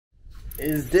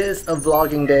Is this a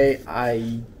vlogging day?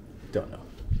 I don't know.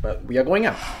 But we are going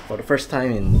out for the first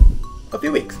time in a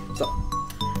few weeks. So,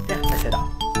 yeah, let's head out.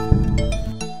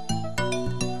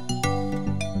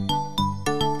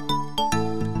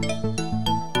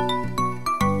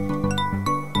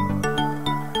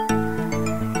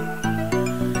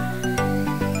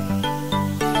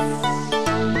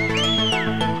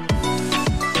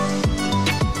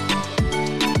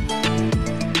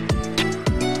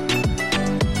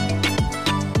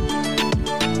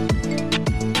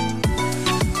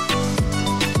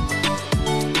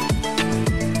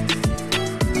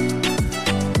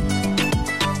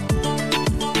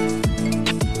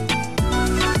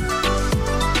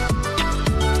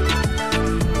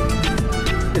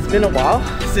 It's been a while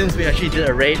since we actually did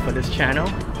a raid for this channel,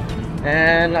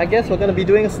 and I guess we're gonna be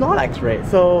doing a Snorlax raid.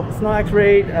 So Snorlax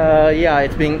raid, yeah,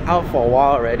 it's been out for a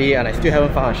while already, and I still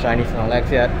haven't found a shiny Snorlax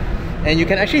yet. And you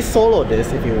can actually solo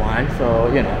this if you want, so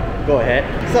you know, go ahead.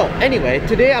 So anyway,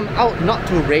 today I'm out not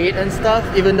to raid and stuff,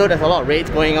 even though there's a lot of raids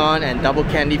going on and double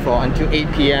candy for until 8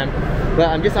 PM. But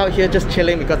I'm just out here just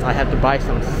chilling because I have to buy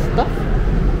some stuff.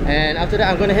 And after that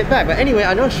I'm gonna head back. But anyway,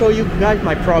 I'm gonna show you guys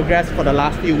my progress for the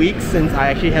last few weeks since I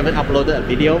actually haven't uploaded a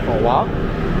video for a while.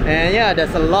 And yeah,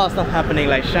 there's a lot of stuff happening,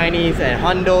 like Shinies and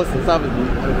Hundos and stuff,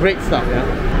 great stuff,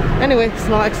 yeah. Anyway,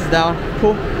 Snorlax is down,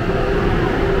 cool.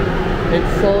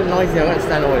 It's so noisy, I'm gonna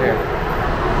stand over here.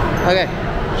 Okay,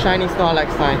 shiny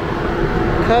Snorlax time.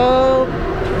 Cool.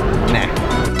 Nah.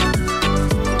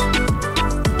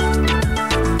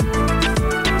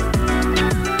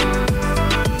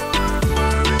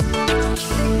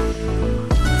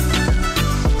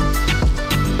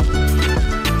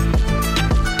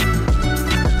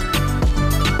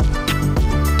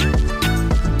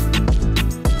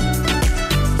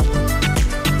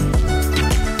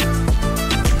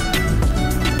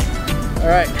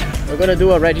 Alright, we're gonna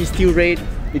do a Registeel raid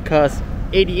because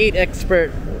 88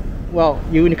 expert, well,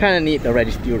 you kind of need the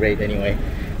Registeel raid anyway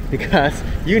because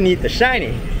you need the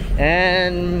shiny,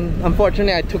 and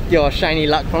unfortunately I took your shiny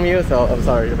luck from you, so I'm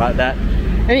sorry about that.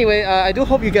 Anyway, I do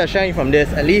hope you get a shiny from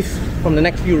this, at least from the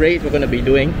next few raids we're gonna be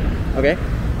doing. Okay,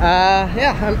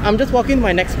 yeah, I'm just walking to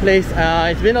my next place.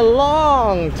 It's been a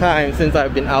long time since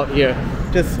I've been out here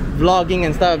just vlogging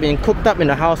and stuff. I've been cooped up in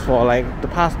the house for like the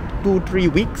past 2-3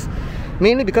 weeks.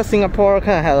 Mainly because Singapore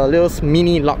kind of had a little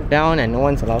mini lockdown and no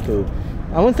one's allowed to,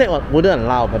 I wouldn't say wouldn't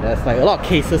allow, but there's like a lot of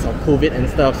cases of COVID and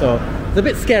stuff, so it's a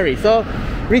bit scary. So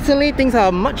recently things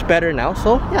are much better now,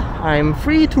 so yeah, I'm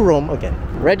free to roam again.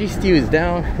 Registeel is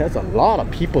down. There's a lot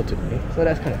of people today, so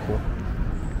that's kind of cool.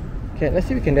 Okay, let's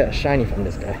see if we can get a shiny from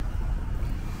this guy.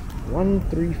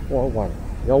 1341.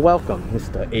 You're welcome,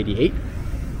 Mr. 88.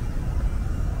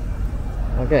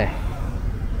 Okay.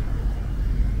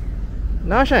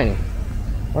 Now shiny.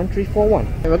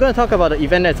 1341. We're going to talk about the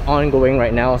event that's ongoing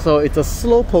right now. So it's a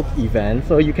Slowpoke event,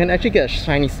 so you can actually get a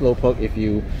shiny Slowpoke if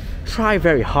you try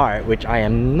very hard, which I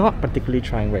am not particularly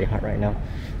trying very hard right now.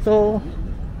 So,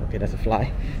 okay, that's a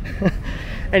fly.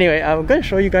 Anyway, I'm going to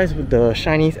show you guys the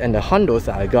Shinies and the Hundos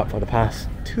that I got for the past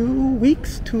 2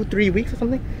 weeks, 2-3 weeks or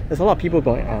something. There's a lot of people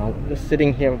going out, just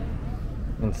sitting here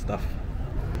and stuff.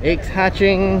 Eggs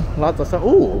hatching, lots of stuff.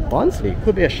 Ooh, Bonsley,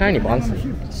 could be a shiny Bonsley.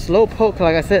 Slowpoke,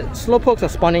 like I said, Slowpokes are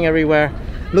spawning everywhere.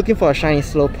 Looking for a shiny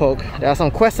Slowpoke. There are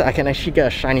some quests that I can actually get a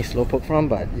shiny Slowpoke from,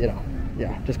 but you know,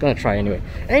 yeah, just gonna try anyway.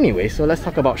 Anyway, so let's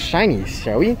talk about shinies,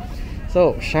 shall we?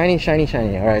 So, shiny.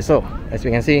 Alright, so as we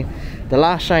can see, the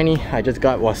last shiny I just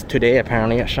got was today,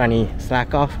 apparently, a shiny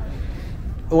Slackoff.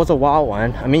 It was a wild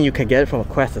one. I mean, you can get it from a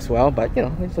quest as well, but you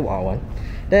know, it's a wild one.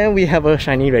 Then we have a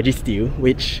shiny Registeel,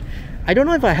 which I don't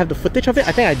know if I have the footage of it.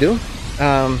 I think I do.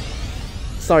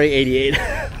 Sorry 88.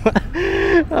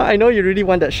 I know you really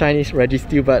want that shiny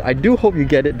Registeel, but I do hope you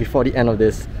get it before the end of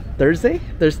this Thursday.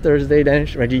 There's Thursday, then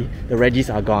the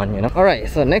Regis are gone, you know. Alright,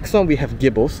 so next one we have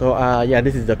Gibble. So yeah,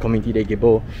 this is the community day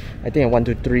Gibble. I think 1,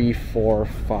 2, 3, 4,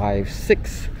 5,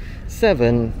 6,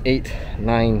 7, 8,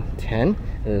 9, 10,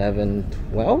 11,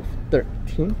 12,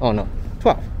 13. Oh no,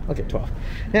 12. Okay, 12.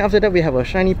 Then after that we have a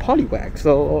shiny Poliwag.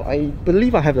 So I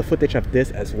believe I have the footage of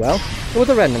this as well. It was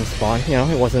a random spawn, you know,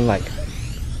 it wasn't like,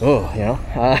 oh, you know.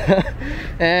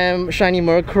 Shiny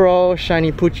Murkrow,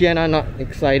 shiny Poochyena, not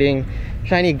exciting.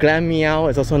 Shiny Glameow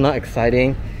is also not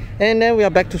exciting. And then we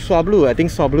are back to Swablu. I think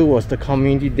Swablu was the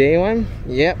community day one.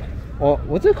 Yep. Or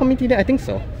was it community day? I think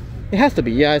so. It has to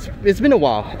be. Yeah, it's been a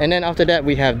while. And then after that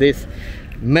we have this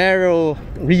Marrow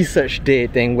research day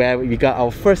thing where we got our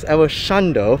first ever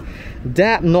Shundo,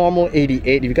 Dab Normal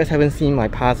 88. If you guys haven't seen my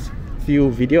past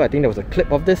few video, I think there was a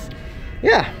clip of this.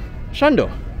 Yeah,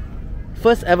 Shundo.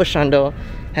 First ever Shundo.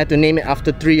 Had to name it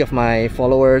after 3 of my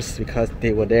followers because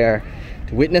they were there.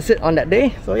 to witness it on that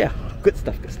day. So yeah, good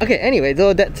stuff, good stuff. Okay, anyway,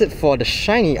 so that's it for the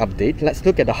Shiny update. Let's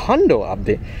look at the Hundo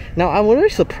update. Now, I'm really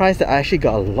surprised that I actually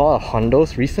got a lot of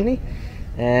Hundos recently,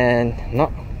 and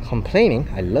not complaining.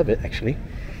 I love it actually.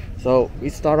 So we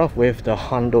start off with the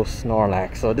Hundo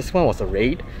Snorlax. So this one was a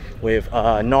raid with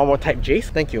normal type Jace.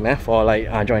 Thank you, man, for like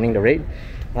joining the raid.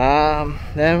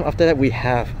 Then after that we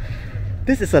have,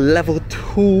 this is a level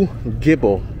 2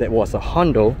 Gibble that was a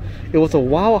Hundo. It was a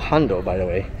wild Hundo, by the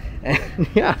way. And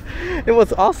yeah, it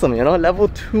was awesome, you know, level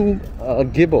 2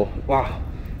 Gibble. Wow,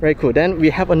 very cool. Then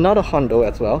we have another Hundo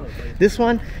as well. This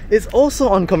one is also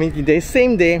on community day,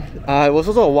 same day. It was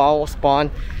also a wild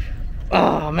spawn.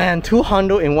 Oh man, 2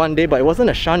 Hundo in one day, but it wasn't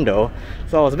a Shundo,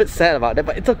 so I was a bit sad about that,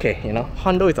 but it's okay, you know.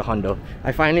 Hundo is a Hundo.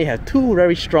 I finally have 2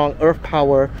 very strong Earth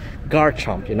Power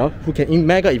Garchomp, you know, who can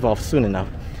Mega Evolve soon enough.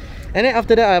 And then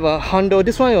after that I have a Hundo.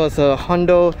 This one was a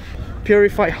Hundo,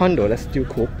 Purified Hundo. That's still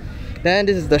cool. Then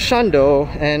this is the Shundo,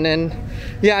 and then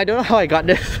yeah, I don't know how I got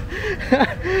this.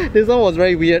 This one was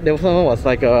very weird. This one was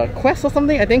like a quest or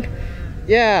something, I think.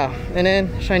 Yeah, and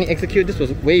then Shiny Execute. This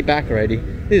was way back already.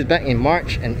 This is back in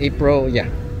March and April. Yeah.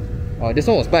 Oh, this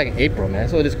one was back in April, man.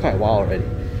 So this is quite a while already.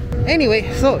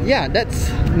 Anyway, so yeah,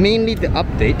 that's mainly the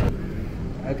update.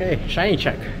 Okay, Shiny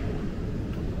check.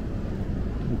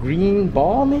 Green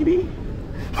ball, maybe?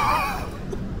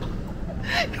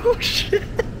 Oh shit.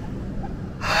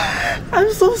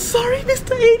 I'm so sorry,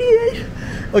 Mr. 88.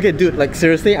 Okay, dude, like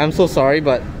seriously, I'm so sorry,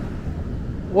 but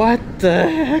what the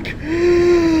heck?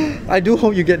 I do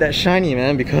hope you get that shiny,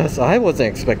 man, because I wasn't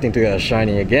expecting to get a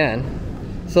shiny again.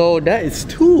 So that is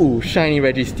 2 shiny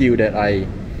Registeel that I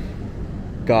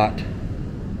got.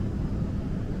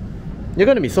 You're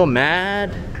gonna be so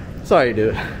mad. Sorry,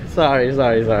 dude. Sorry,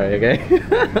 okay?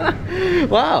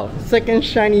 Wow, 2nd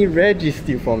shiny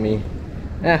Registeel for me.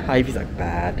 Ivy's like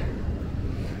bad.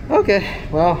 Okay,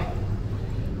 well,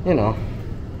 you know.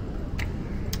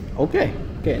 Okay,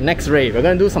 next raid. We're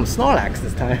gonna do some Snorlax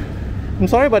this time. I'm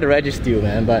sorry about the Registeel,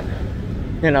 man, but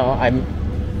you know,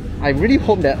 I really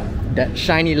hope that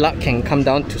shiny luck can come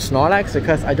down to Snorlax,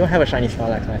 because I don't have a shiny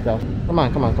Snorlax myself. Come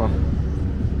on.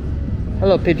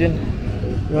 Hello, pigeon.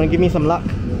 You wanna give me some luck?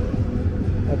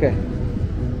 Okay.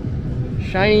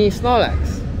 Shiny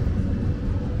Snorlax.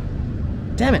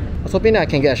 Damn it! I was hoping that I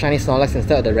can get a shiny Snorlax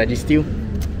instead of the Registeel.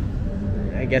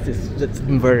 I guess it's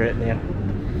inverted, yeah.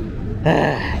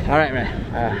 Alright,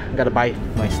 man. Gotta buy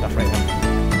my stuff right now.